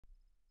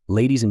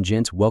Ladies and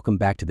gents, welcome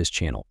back to this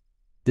channel.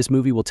 This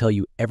movie will tell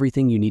you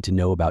everything you need to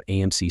know about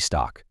AMC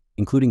stock,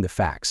 including the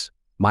facts,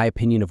 my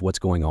opinion of what's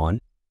going on,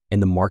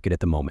 and the market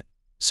at the moment.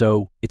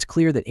 So, it's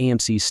clear that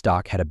AMC's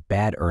stock had a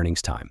bad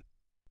earnings time.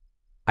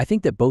 I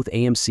think that both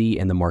AMC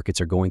and the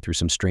markets are going through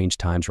some strange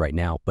times right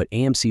now, but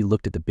AMC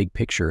looked at the big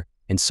picture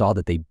and saw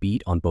that they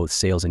beat on both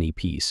sales and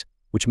EPs,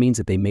 which means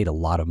that they made a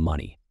lot of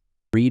money.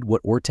 Read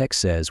what Ortex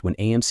says when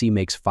AMC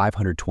makes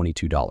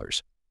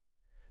 $522.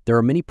 There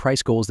are many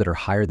price goals that are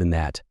higher than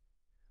that,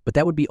 but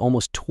that would be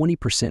almost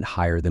 20%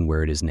 higher than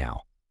where it is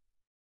now.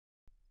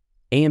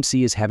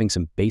 AMC is having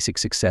some basic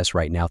success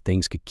right now.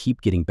 Things could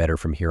keep getting better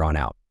from here on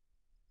out.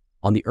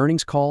 On the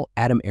earnings call,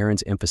 Adam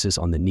Aron's emphasis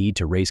on the need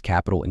to raise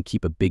capital and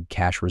keep a big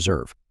cash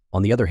reserve,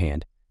 on the other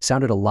hand,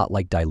 sounded a lot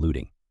like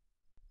diluting.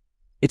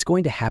 It's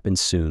going to happen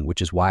soon,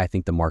 which is why I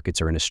think the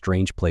markets are in a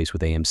strange place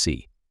with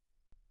AMC.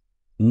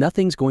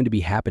 Nothing's going to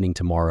be happening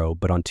tomorrow,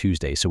 but on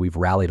Tuesday, so we've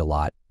rallied a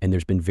lot, and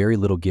there's been very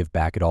little give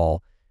back at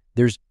all.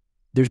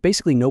 There's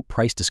basically no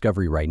price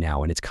discovery right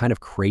now, and it's kind of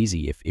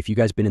crazy. If you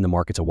guys been in the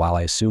markets a while,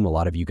 I assume a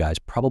lot of you guys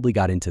probably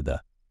got into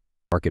the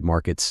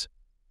markets,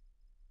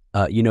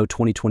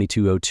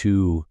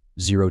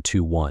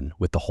 2022-02-021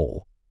 with the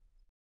whole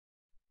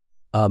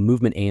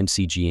movement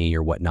AMC GA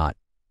or whatnot.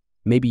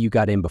 Maybe you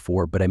got in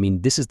before, but I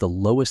mean, this is the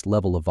lowest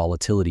level of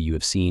volatility you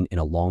have seen in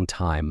a long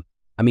time.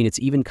 I mean, it's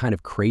even kind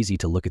of crazy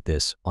to look at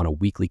this on a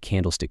weekly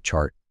candlestick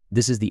chart.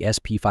 This is the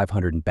SP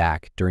 500 and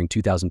back during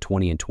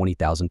 2020 and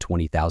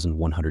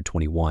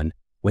 20,121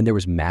 when there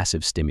was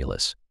massive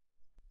stimulus.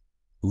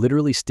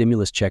 Literally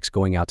stimulus checks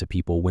going out to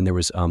people when there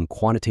was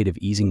quantitative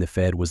easing. The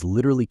Fed was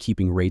literally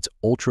keeping rates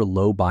ultra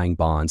low, buying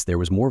bonds. There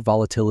was more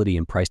volatility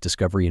and price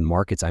discovery in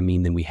markets,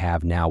 than we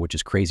have now, which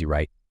is crazy,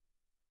 right?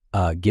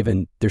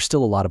 Given there's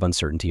still a lot of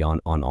uncertainty on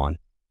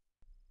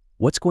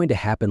what's going to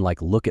happen.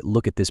 Like, look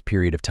at this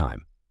period of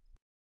time.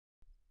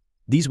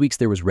 These weeks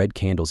there was red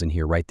candles in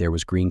here, right? There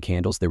was green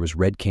candles, there was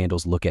red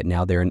candles. Look at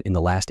now there in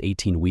the last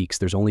 18 weeks,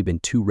 there's only been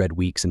 2 red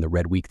weeks, and the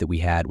red week that we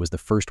had was the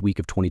first week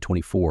of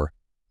 2024.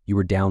 You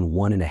were down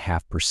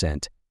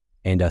 1.5%,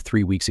 and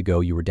 3 weeks ago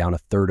you were down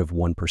 1/3 of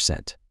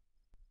 1%.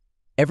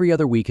 Every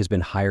other week has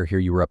been higher here.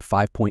 You were up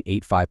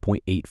 5.8,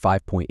 5.8,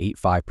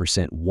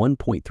 5.85%,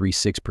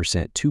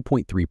 1.36%,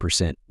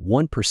 2.3%,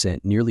 1%,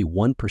 nearly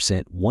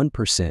 1%,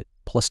 1%,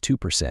 plus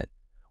 2%,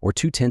 or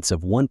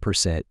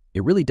 0.2%.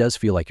 It really does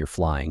feel like you're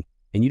flying,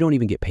 and you don't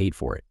even get paid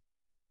for it.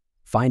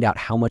 Find out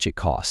how much it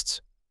costs.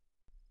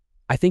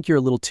 I think you're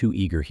a little too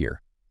eager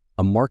here.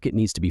 A market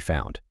needs to be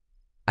found.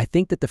 I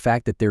think that the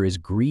fact that there is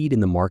greed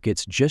in the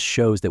markets just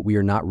shows that we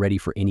are not ready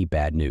for any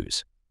bad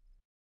news.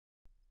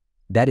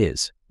 That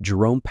is,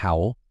 Jerome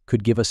Powell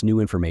could give us new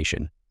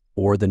information,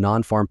 or the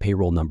non-farm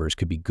payroll numbers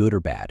could be good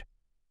or bad.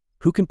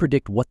 Who can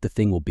predict what the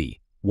thing will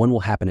be? One will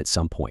happen at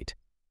some point.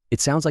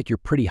 It sounds like you're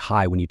pretty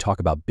high when you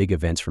talk about big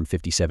events from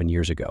 57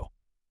 years ago,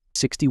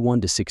 61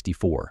 to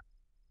 64,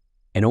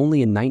 and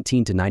only in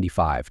 19 to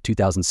 95,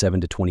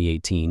 2007 to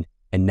 2018,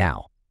 and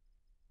now.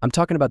 I'm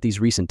talking about these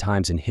recent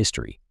times in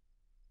history.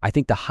 I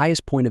think the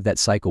highest point of that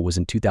cycle was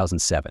in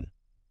 2007.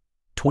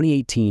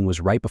 2018 was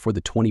right before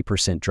the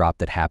 20% drop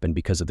that happened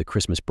because of the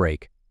Christmas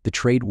break, the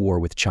trade war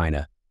with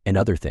China, and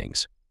other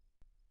things.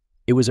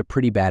 It was a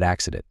pretty bad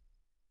accident.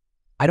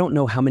 I don't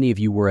know how many of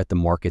you were at the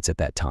markets at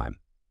that time.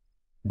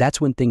 That's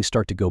when things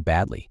start to go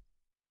badly.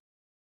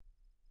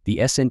 The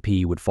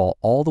S&P would fall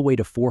all the way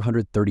to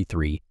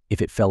 433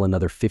 if it fell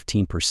another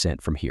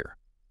 15% from here.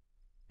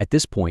 At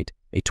this point,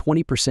 a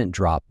 20%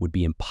 drop would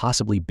be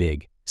impossibly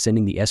big,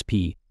 sending the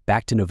SP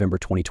back to November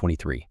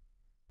 2023.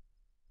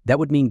 That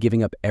would mean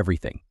giving up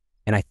everything,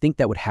 and I think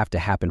that would have to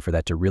happen for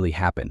that to really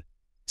happen,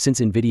 since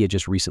Nvidia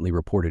just recently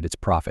reported its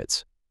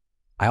profits.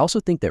 I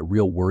also think that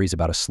real worries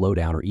about a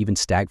slowdown or even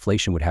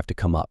stagflation would have to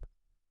come up.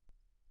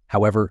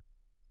 However,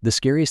 the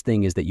scariest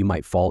thing is that you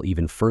might fall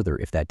even further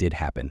if that did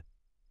happen.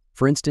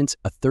 For instance,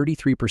 a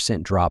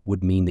 33% drop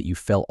would mean that you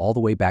fell all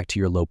the way back to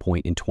your low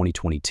point in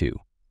 2022.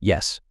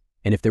 Yes,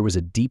 and if there was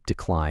a deep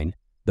decline,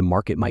 the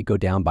market might go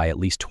down by at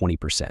least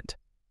 20%.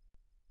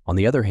 On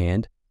the other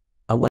hand,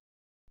 the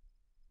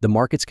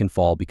markets can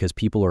fall because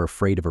people are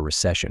afraid of a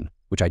recession,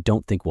 which I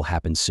don't think will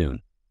happen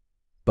soon.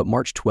 But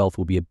March 12th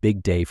will be a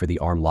big day for the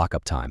ARM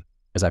lockup time,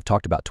 as I've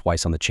talked about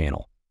twice on the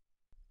channel.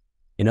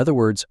 In other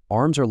words,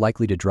 ARMs are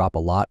likely to drop a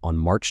lot on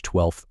March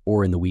 12th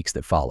or in the weeks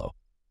that follow.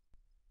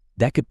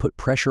 That could put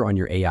pressure on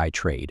your AI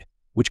trade,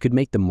 which could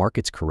make the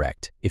markets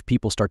correct if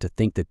people start to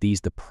think that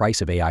the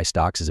price of AI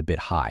stocks is a bit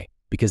high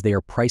because they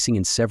are pricing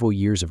in several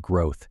years of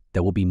growth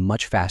that will be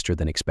much faster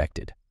than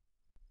expected.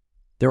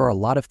 There are a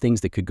lot of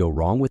things that could go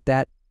wrong with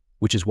that,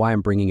 which is why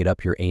I'm bringing it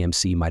up here.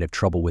 AMC might have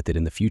trouble with it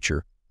in the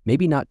future,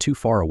 maybe not too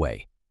far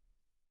away.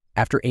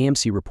 After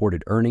AMC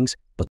reported earnings,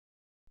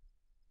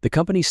 the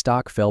company's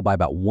stock fell by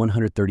about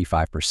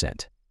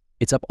 135%.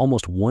 It's up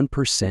almost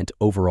 1%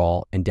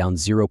 overall and down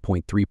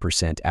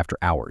 0.3% after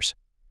hours.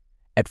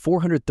 At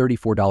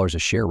 $434 a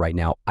share right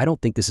now, I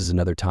don't think this is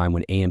another time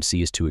when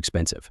AMC is too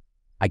expensive.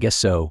 I guess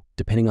so,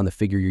 depending on the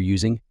figure you're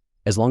using,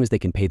 as long as they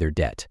can pay their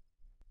debt.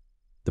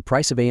 The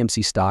price of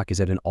AMC stock is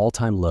at an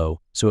all-time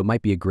low, so it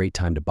might be a great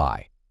time to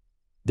buy.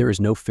 There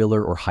is no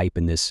filler or hype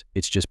in this,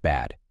 it's just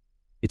bad.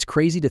 It's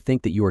crazy to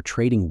think that you are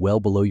trading well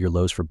below your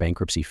lows for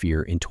bankruptcy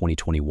fear in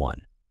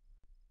 2021.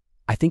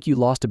 I think you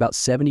lost about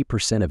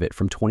 70% of it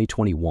from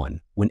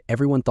 2021 when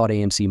everyone thought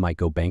AMC might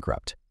go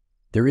bankrupt.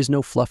 There is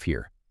no fluff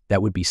here.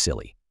 That would be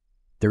silly.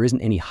 There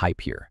isn't any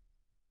hype here.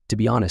 To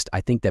be honest,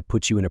 I think that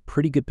puts you in a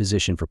pretty good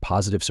position for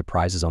positive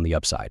surprises on the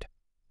upside.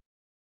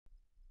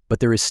 But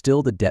there is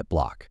still the debt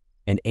block,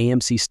 and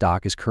AMC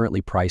stock is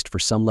currently priced for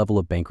some level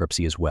of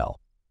bankruptcy as well.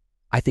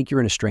 I think you're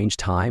in a strange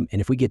time,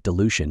 and if we get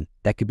dilution,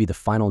 that could be the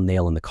final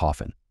nail in the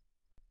coffin.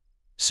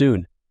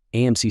 Soon,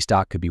 AMC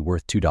stock could be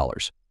worth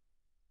 $2.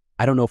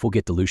 I don't know if we'll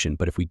get dilution,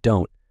 but if we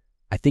don't,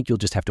 I think you'll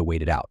just have to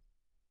wait it out.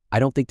 I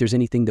don't think there's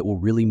anything that will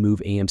really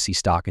move AMC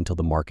stock until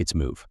the markets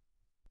move.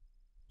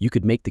 You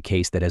could make the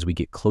case that as we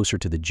get closer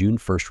to the June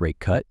 1st rate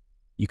cut,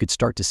 you could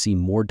start to see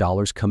more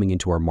dollars coming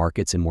into our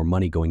markets and more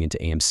money going into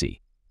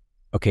AMC.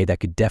 Okay, that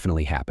could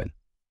definitely happen.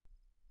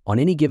 On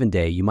any given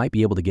day, you might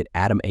be able to get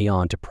Adam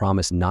Aon to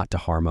promise not to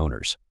harm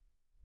owners.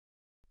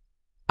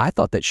 I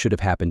thought that should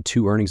have happened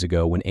 2 earnings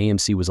ago when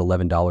AMC was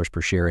 $11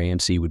 per share.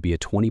 AMC would be a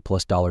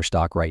 $20+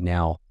 stock right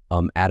now.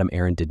 Adam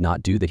Aron did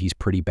not do that. He's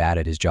pretty bad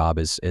at his job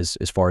as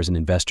far as an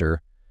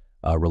investor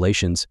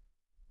relations.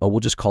 We'll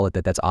just call it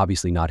that. That's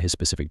obviously not his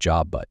specific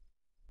job, but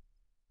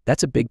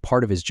that's a big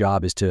part of his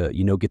job is to,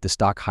 get the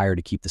stock higher,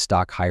 to keep the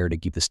stock higher, to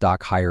keep the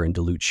stock higher and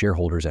dilute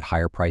shareholders at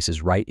higher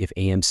prices, right? If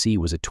AMC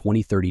was a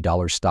 $20,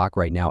 $30 stock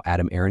right now,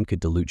 Adam Aron could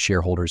dilute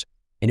shareholders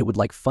and it would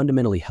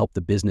fundamentally help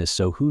the business.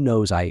 So who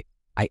knows? I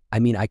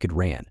mean, I could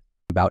rant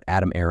about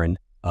Adam Aron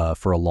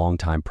for a long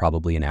time,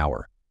 probably an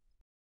hour.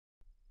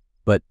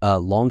 But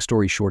long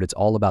story short, it's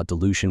all about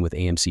dilution with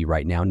AMC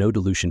right now. No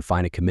dilution,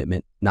 fine, a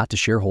commitment, not to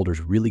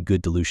shareholders, really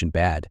good dilution,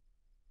 bad.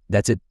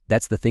 That's it.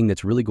 That's the thing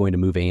that's really going to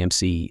move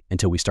AMC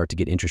until we start to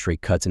get interest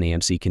rate cuts and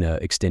AMC can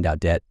extend out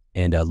debt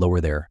and lower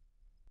their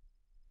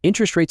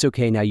interest rates.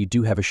 Okay, now you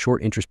do have a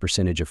short interest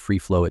percentage of free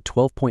flow at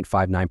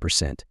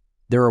 12.59%.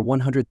 There are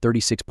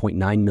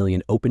 136.9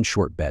 million open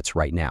short bets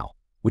right now,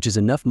 which is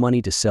enough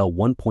money to sell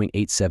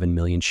 1.87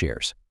 million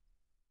shares.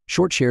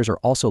 Short shares are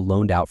also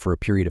loaned out for a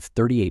period of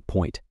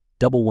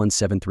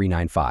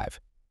 38.11395.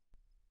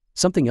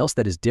 Something else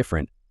that is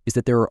different is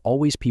that there are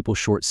always people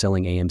short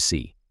selling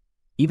AMC,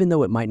 even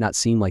though it might not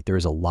seem like there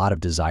is a lot of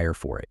desire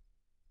for it.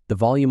 The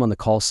volume on the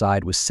call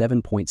side was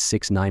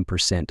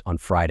 7.69% on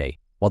Friday,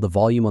 while the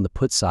volume on the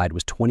put side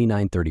was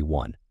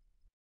 29.31.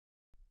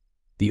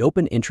 The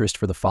open interest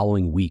for the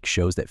following week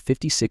shows that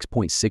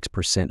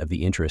 56.6% of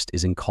the interest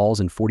is in calls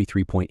and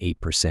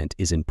 43.8%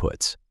 is in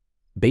puts.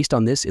 Based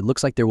on this, it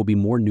looks like there will be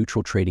more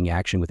neutral trading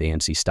action with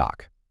AMC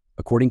stock.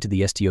 According to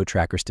the STO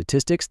tracker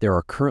statistics, there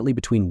are currently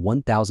between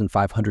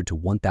 1,500 to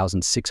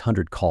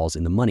 1,600 calls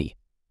in the money.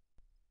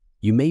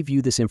 You may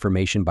view this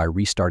information by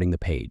restarting the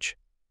page.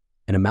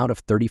 An amount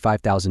of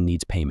 $35,000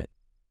 needs payment.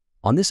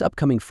 On this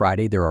upcoming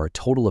Friday, there are a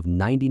total of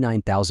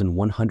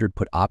 99,100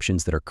 put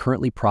options that are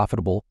currently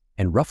profitable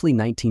and roughly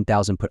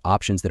 19,000 put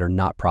options that are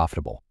not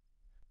profitable.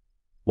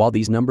 While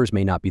these numbers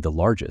may not be the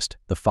largest,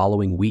 the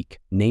following week,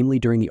 namely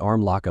during the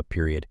ARM lockup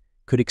period,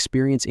 could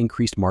experience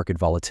increased market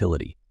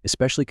volatility,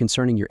 especially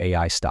concerning your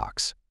AI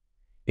stocks.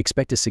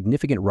 Expect a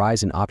significant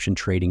rise in option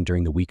trading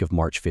during the week of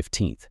March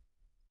 15th.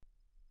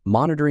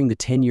 Monitoring the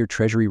 10-year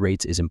Treasury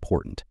rates is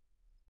important.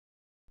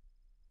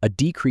 A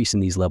decrease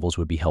in these levels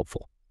would be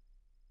helpful.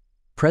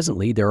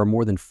 Presently, there are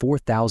more than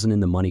 4,000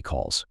 in the money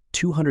calls,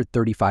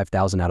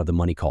 235,000 out of the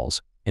money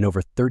calls, and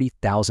over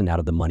 30,000 out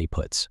of the money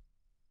puts.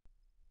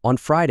 On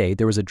Friday,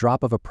 there was a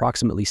drop of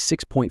approximately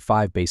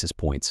 6.5 basis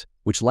points,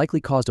 which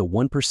likely caused a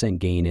 1%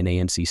 gain in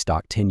AMC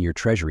stock 10-year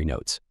Treasury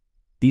notes.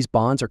 These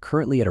bonds are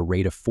currently at a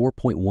rate of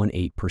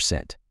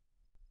 4.18%.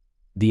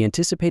 The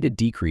anticipated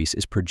decrease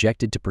is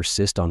projected to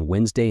persist on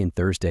Wednesday and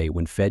Thursday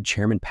when Fed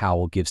Chairman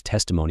Powell gives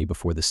testimony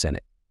before the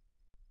Senate.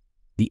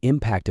 The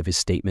impact of his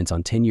statements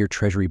on 10-year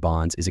Treasury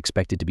bonds is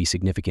expected to be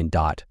significant.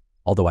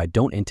 Although I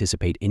don't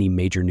anticipate any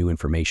major new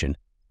information,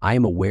 I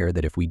am aware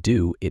that if we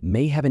do, it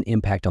may have an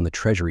impact on the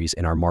treasuries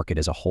in our market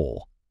as a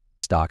whole.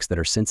 Stocks that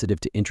are sensitive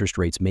to interest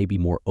rates may be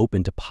more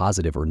open to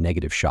positive or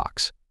negative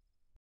shocks.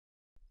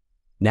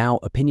 Now,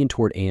 opinion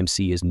toward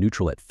AMC is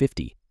neutral at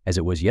 50, as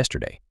it was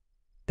yesterday.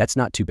 That's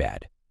not too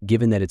bad,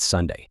 given that it's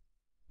Sunday.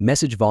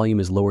 Message volume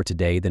is lower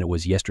today than it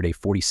was yesterday,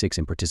 46,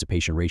 and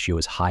participation ratio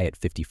is high at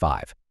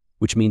 55,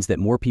 which means that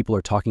more people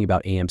are talking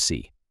about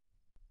AMC.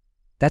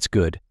 That's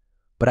good,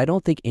 but I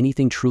don't think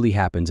anything truly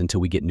happens until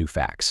we get new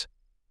facts.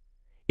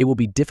 It will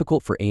be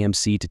difficult for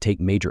AMC to take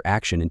major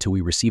action until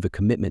we receive a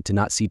commitment to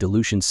not see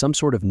dilution, some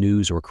sort of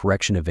news or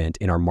correction event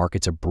in our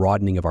markets, a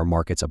broadening of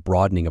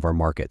our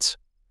markets.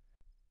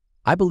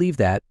 I believe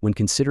that, when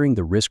considering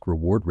the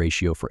risk-reward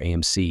ratio for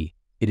AMC,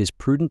 it is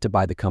prudent to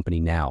buy the company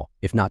now,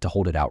 if not to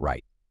hold it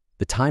outright.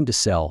 The time to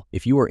sell,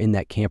 if you are in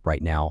that camp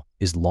right now,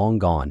 is long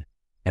gone,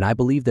 and I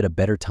believe that a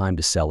better time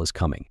to sell is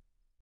coming.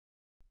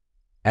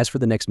 As for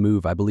the next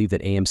move, I believe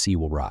that AMC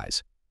will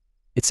rise.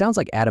 It sounds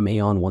like Adam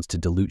Aon wants to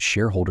dilute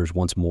shareholders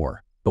once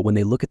more. But when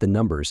they look at the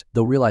numbers,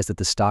 they'll realize that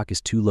the stock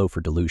is too low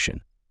for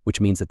dilution, which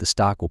means that the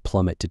stock will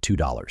plummet to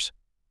 $2.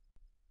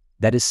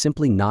 That is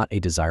simply not a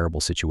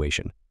desirable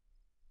situation.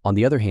 On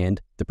the other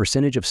hand, the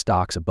percentage of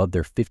stocks above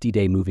their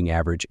 50-day moving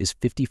average is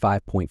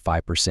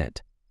 55.5%,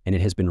 and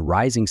it has been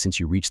rising since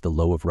you reached the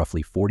low of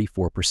roughly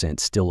 44%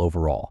 still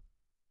overall.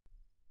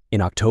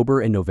 In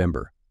October and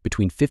November,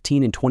 between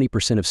 15 and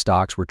 20% of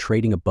stocks were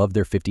trading above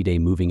their 50-day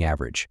moving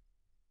average.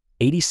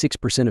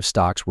 86% of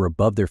stocks were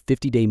above their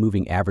 50-day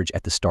moving average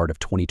at the start of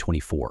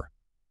 2024.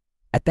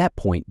 At that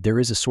point, there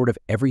is a sort of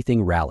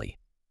everything rally,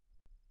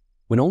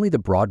 when only the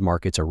broad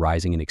markets are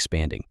rising and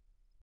expanding.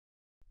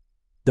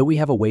 Though we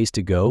have a ways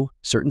to go,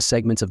 certain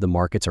segments of the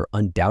markets are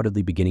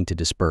undoubtedly beginning to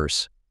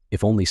disperse,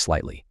 if only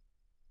slightly.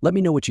 Let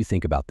me know what you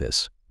think about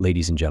this,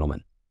 ladies and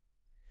gentlemen.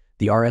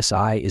 The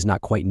RSI is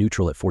not quite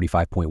neutral at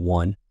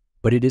 45.1,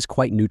 but it is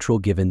quite neutral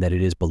given that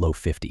it is below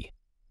 50.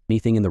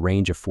 Anything in the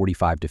range of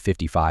 45 to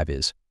 55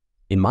 is,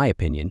 in my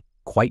opinion,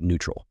 quite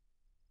neutral.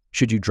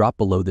 Should you drop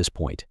below this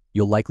point,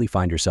 you'll likely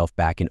find yourself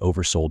back in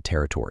oversold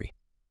territory.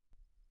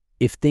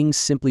 If things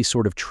simply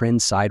sort of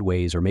trend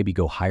sideways or maybe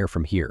go higher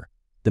from here,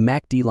 the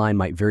MACD line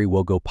might very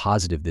well go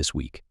positive this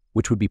week,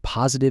 which would be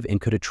positive and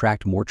could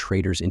attract more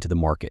traders into the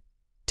market.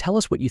 Tell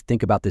us what you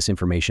think about this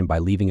information by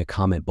leaving a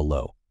comment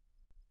below.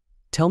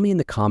 Tell me in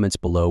the comments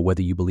below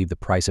whether you believe the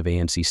price of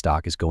AMC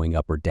stock is going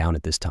up or down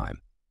at this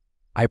time.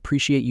 I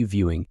appreciate you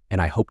viewing,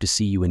 and I hope to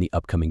see you in the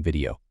upcoming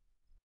video.